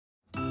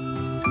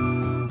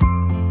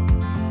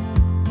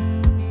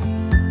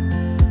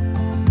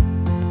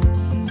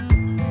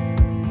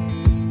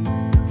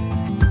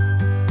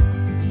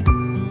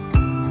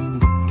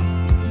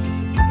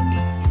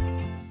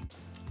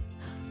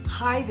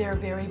there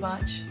very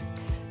much.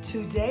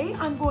 Today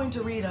I'm going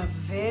to read a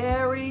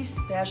very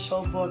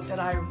special book that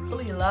I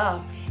really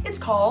love. It's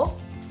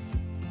called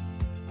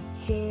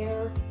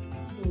Hair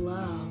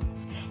Love,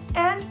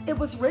 and it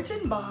was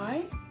written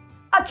by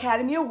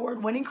Academy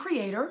Award-winning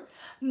creator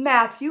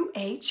Matthew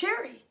A.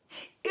 Cherry,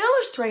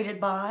 illustrated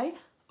by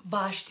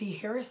Vashti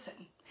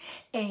Harrison,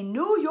 a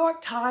New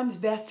York Times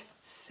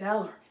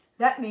bestseller.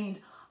 That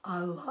means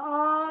a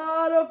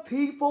lot of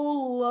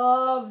people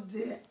loved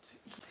it.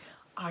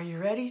 Are you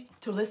ready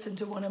to listen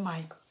to one of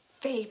my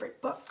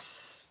favorite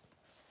books?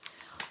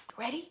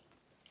 Ready?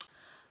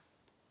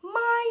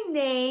 My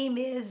name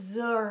is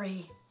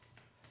Zuri.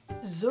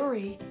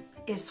 Zuri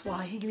is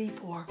Swahili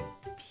for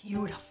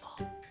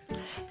beautiful.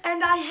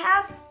 And I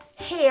have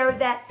hair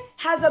that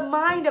has a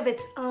mind of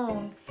its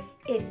own.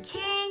 It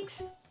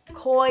kinks,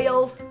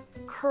 coils,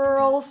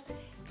 curls,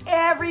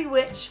 every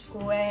which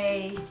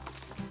way.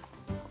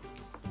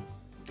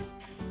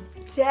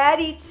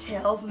 Daddy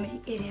tells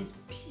me it is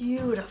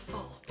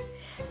beautiful.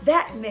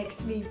 That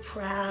makes me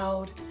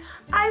proud.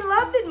 I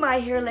love that my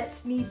hair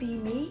lets me be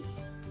me.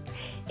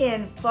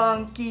 In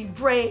funky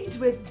braids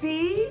with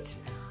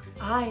beads,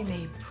 I'm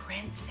a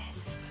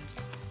princess.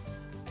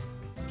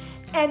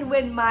 And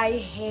when my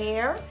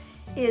hair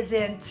is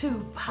in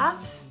two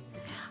puffs,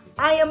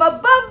 I am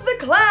above the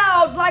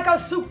clouds like a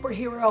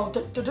superhero.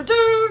 Do, do, do,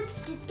 do,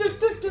 do,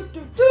 do, do,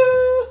 do,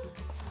 do.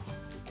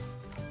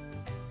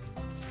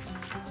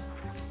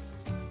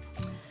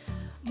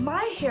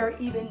 My hair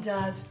even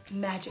does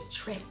magic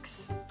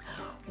tricks.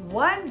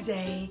 One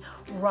day,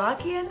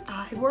 Rocky and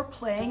I were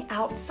playing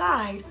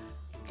outside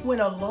when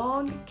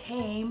along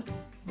came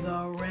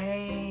the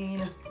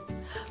rain.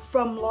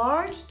 From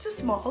large to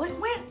small it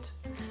went.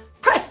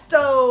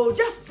 Presto,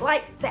 just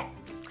like that.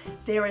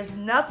 There is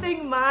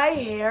nothing my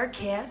hair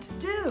can't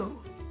do.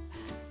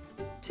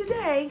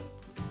 Today,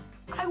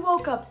 I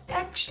woke up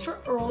extra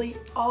early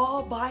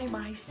all by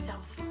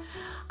myself.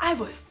 I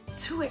was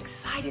too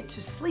excited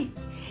to sleep.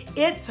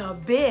 It's a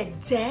big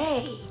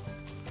day.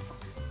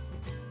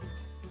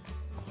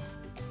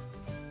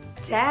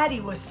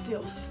 Daddy was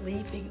still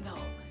sleeping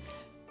though.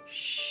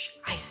 Shh,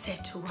 I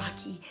said to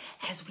Rocky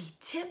as we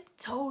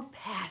tiptoed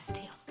past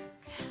him.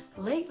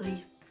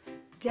 Lately,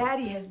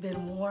 Daddy has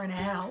been worn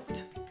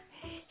out.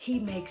 He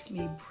makes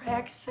me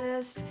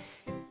breakfast,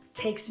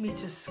 takes me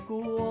to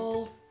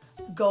school,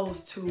 goes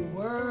to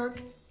work,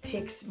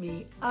 picks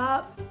me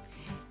up,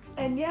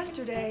 and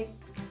yesterday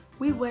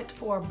we went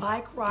for a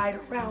bike ride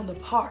around the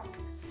park.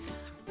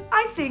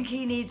 I think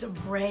he needs a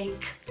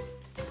break.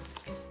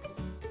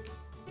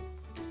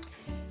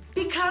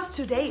 Because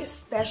today is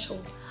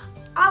special,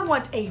 I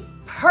want a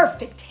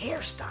perfect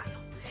hairstyle.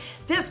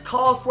 This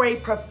calls for a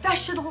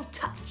professional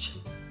touch.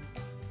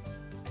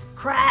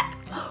 Crack.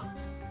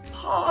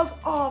 Paws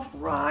off,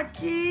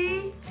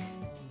 Rocky.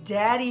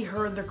 Daddy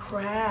heard the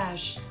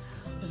crash.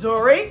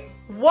 Zuri,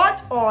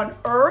 what on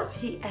earth?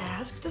 He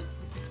asked.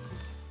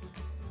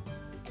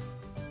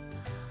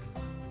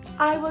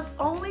 I was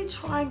only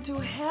trying to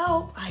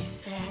help, I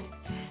said.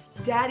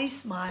 Daddy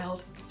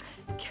smiled.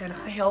 Can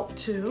I help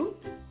too?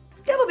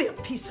 It'll be a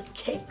piece of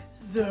cake,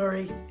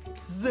 Zuri.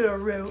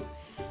 Zuru.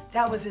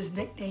 That was his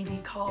nickname. He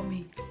called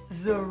me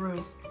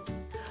Zuru.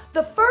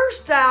 The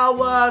first style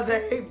was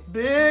a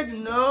big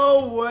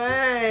no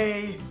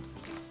way.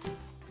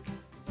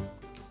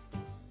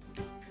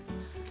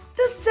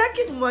 The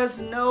second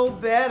was no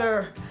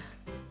better.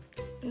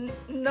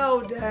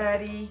 No,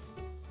 Daddy.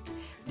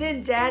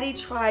 Then Daddy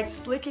tried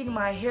slicking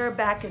my hair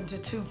back into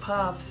two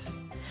puffs.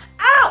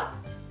 Ow!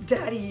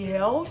 Daddy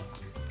yelled.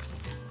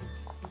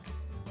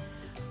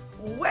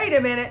 Wait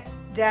a minute,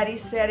 Daddy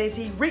said as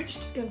he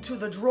reached into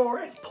the drawer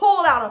and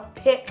pulled out a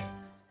pick.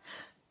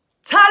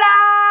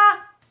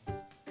 Ta-da!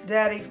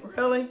 Daddy,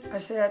 really? I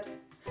said.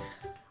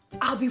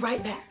 I'll be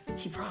right back,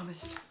 he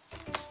promised.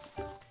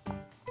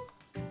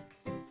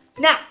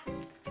 Now,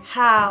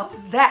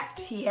 how's that?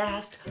 He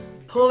asked,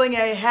 pulling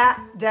a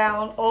hat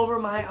down over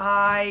my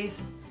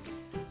eyes.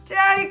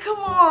 Daddy, come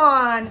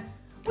on.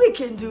 We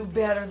can do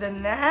better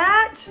than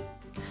that.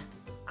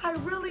 I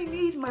really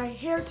need my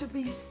hair to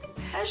be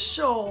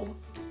special.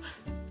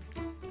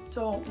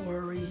 Don't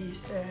worry, he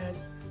said.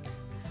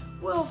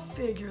 We'll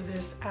figure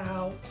this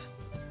out.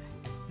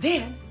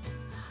 Then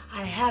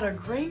I had a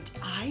great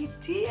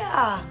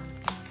idea.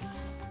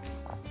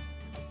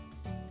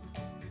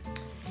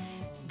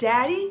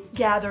 Daddy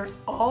gathered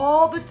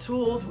all the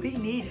tools we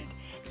needed,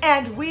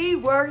 and we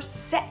were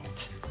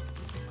set.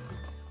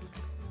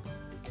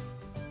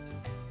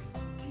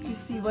 Do you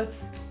see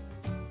what's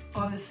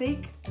on the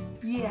sink?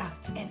 Yeah,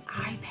 an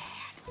iPad.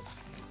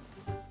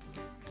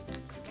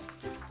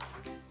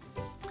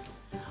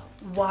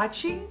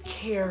 Watching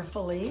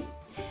carefully,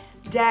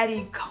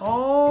 Daddy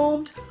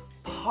combed,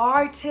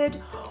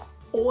 parted,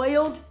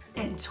 oiled,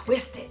 and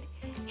twisted.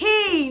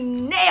 He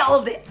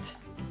nailed it!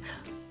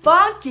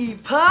 Funky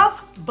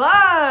puff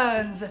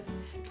buns!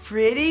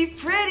 Pretty,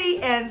 pretty,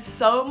 and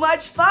so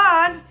much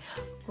fun!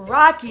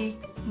 Rocky,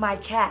 my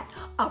cat,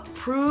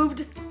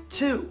 approved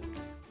too.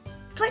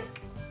 Click.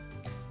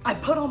 I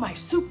put on my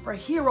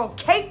superhero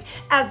cape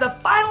as the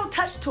final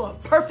touch to a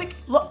perfect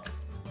look.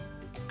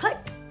 Click.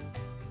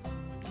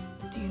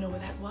 Do you know where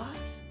that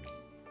was?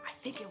 I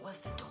think it was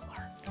the door.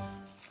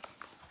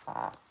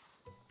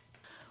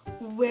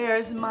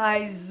 Where's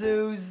my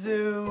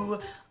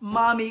Zuzu?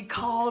 Mommy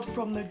called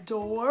from the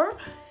door.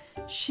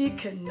 She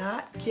could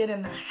not get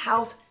in the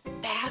house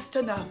fast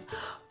enough.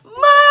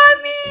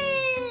 Mommy!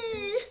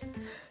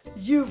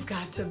 You've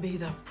got to be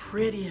the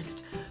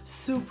prettiest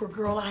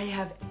Supergirl I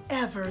have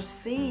ever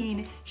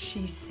seen,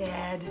 she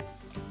said.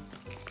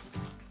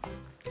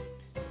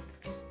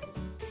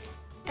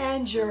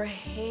 And your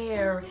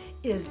hair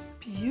is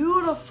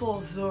beautiful,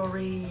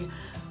 Zuri.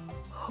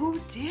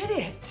 Who did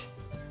it?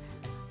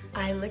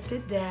 I looked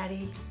at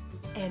Daddy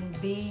and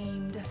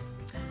beamed.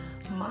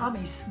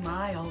 Mommy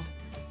smiled.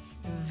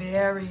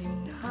 Very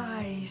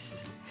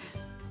nice.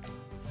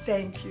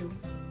 Thank you.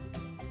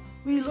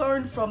 We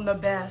learned from the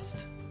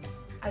best.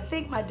 I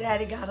think my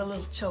daddy got a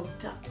little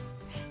choked up.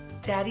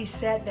 Daddy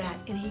said that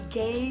and he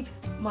gave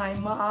my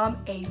mom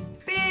a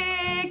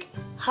big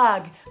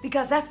hug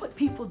because that's what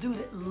people do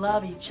that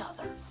love each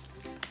other.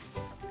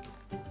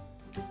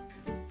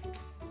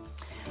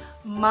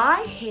 My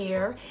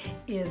hair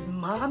is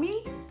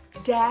Mommy,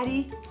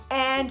 Daddy,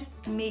 and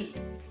me.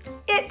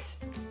 It's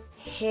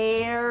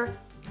hair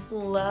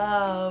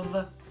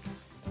love.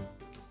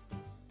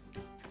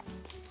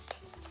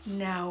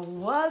 Now,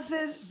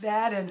 wasn't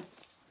that an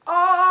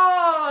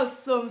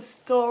awesome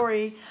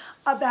story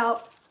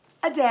about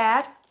a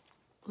dad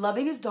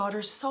loving his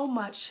daughter so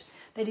much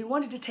that he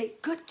wanted to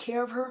take good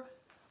care of her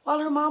while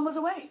her mom was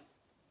away?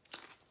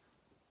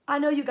 I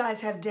know you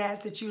guys have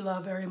dads that you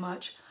love very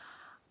much.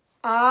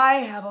 I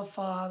have a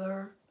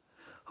father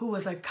who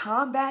was a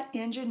combat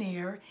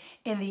engineer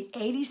in the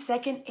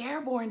 82nd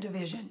Airborne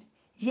Division.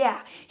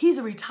 Yeah, he's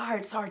a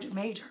retired sergeant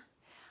major.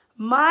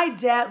 My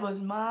dad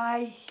was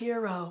my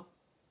hero.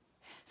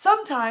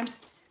 Sometimes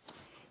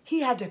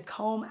he had to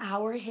comb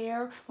our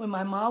hair when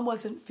my mom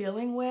wasn't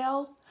feeling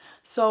well.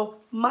 So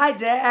my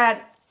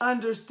dad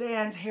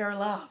understands hair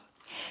love.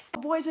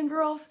 Boys and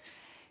girls,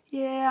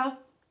 yeah,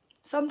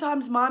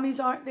 sometimes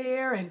mommies aren't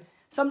there and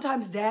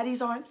sometimes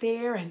daddies aren't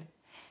there and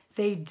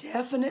they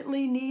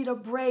definitely need a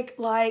break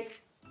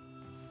like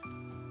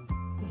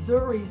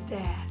Zuri's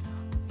dad.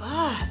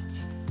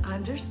 But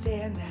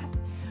understand that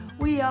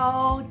we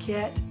all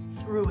get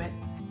through it.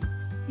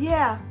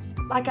 Yeah,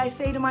 like I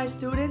say to my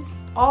students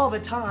all the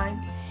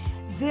time,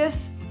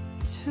 this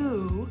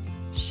too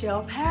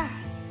shall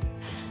pass.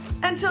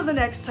 Until the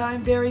next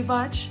time, Berry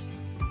Bunch,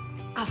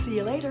 I'll see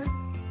you later.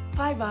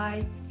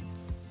 Bye-bye.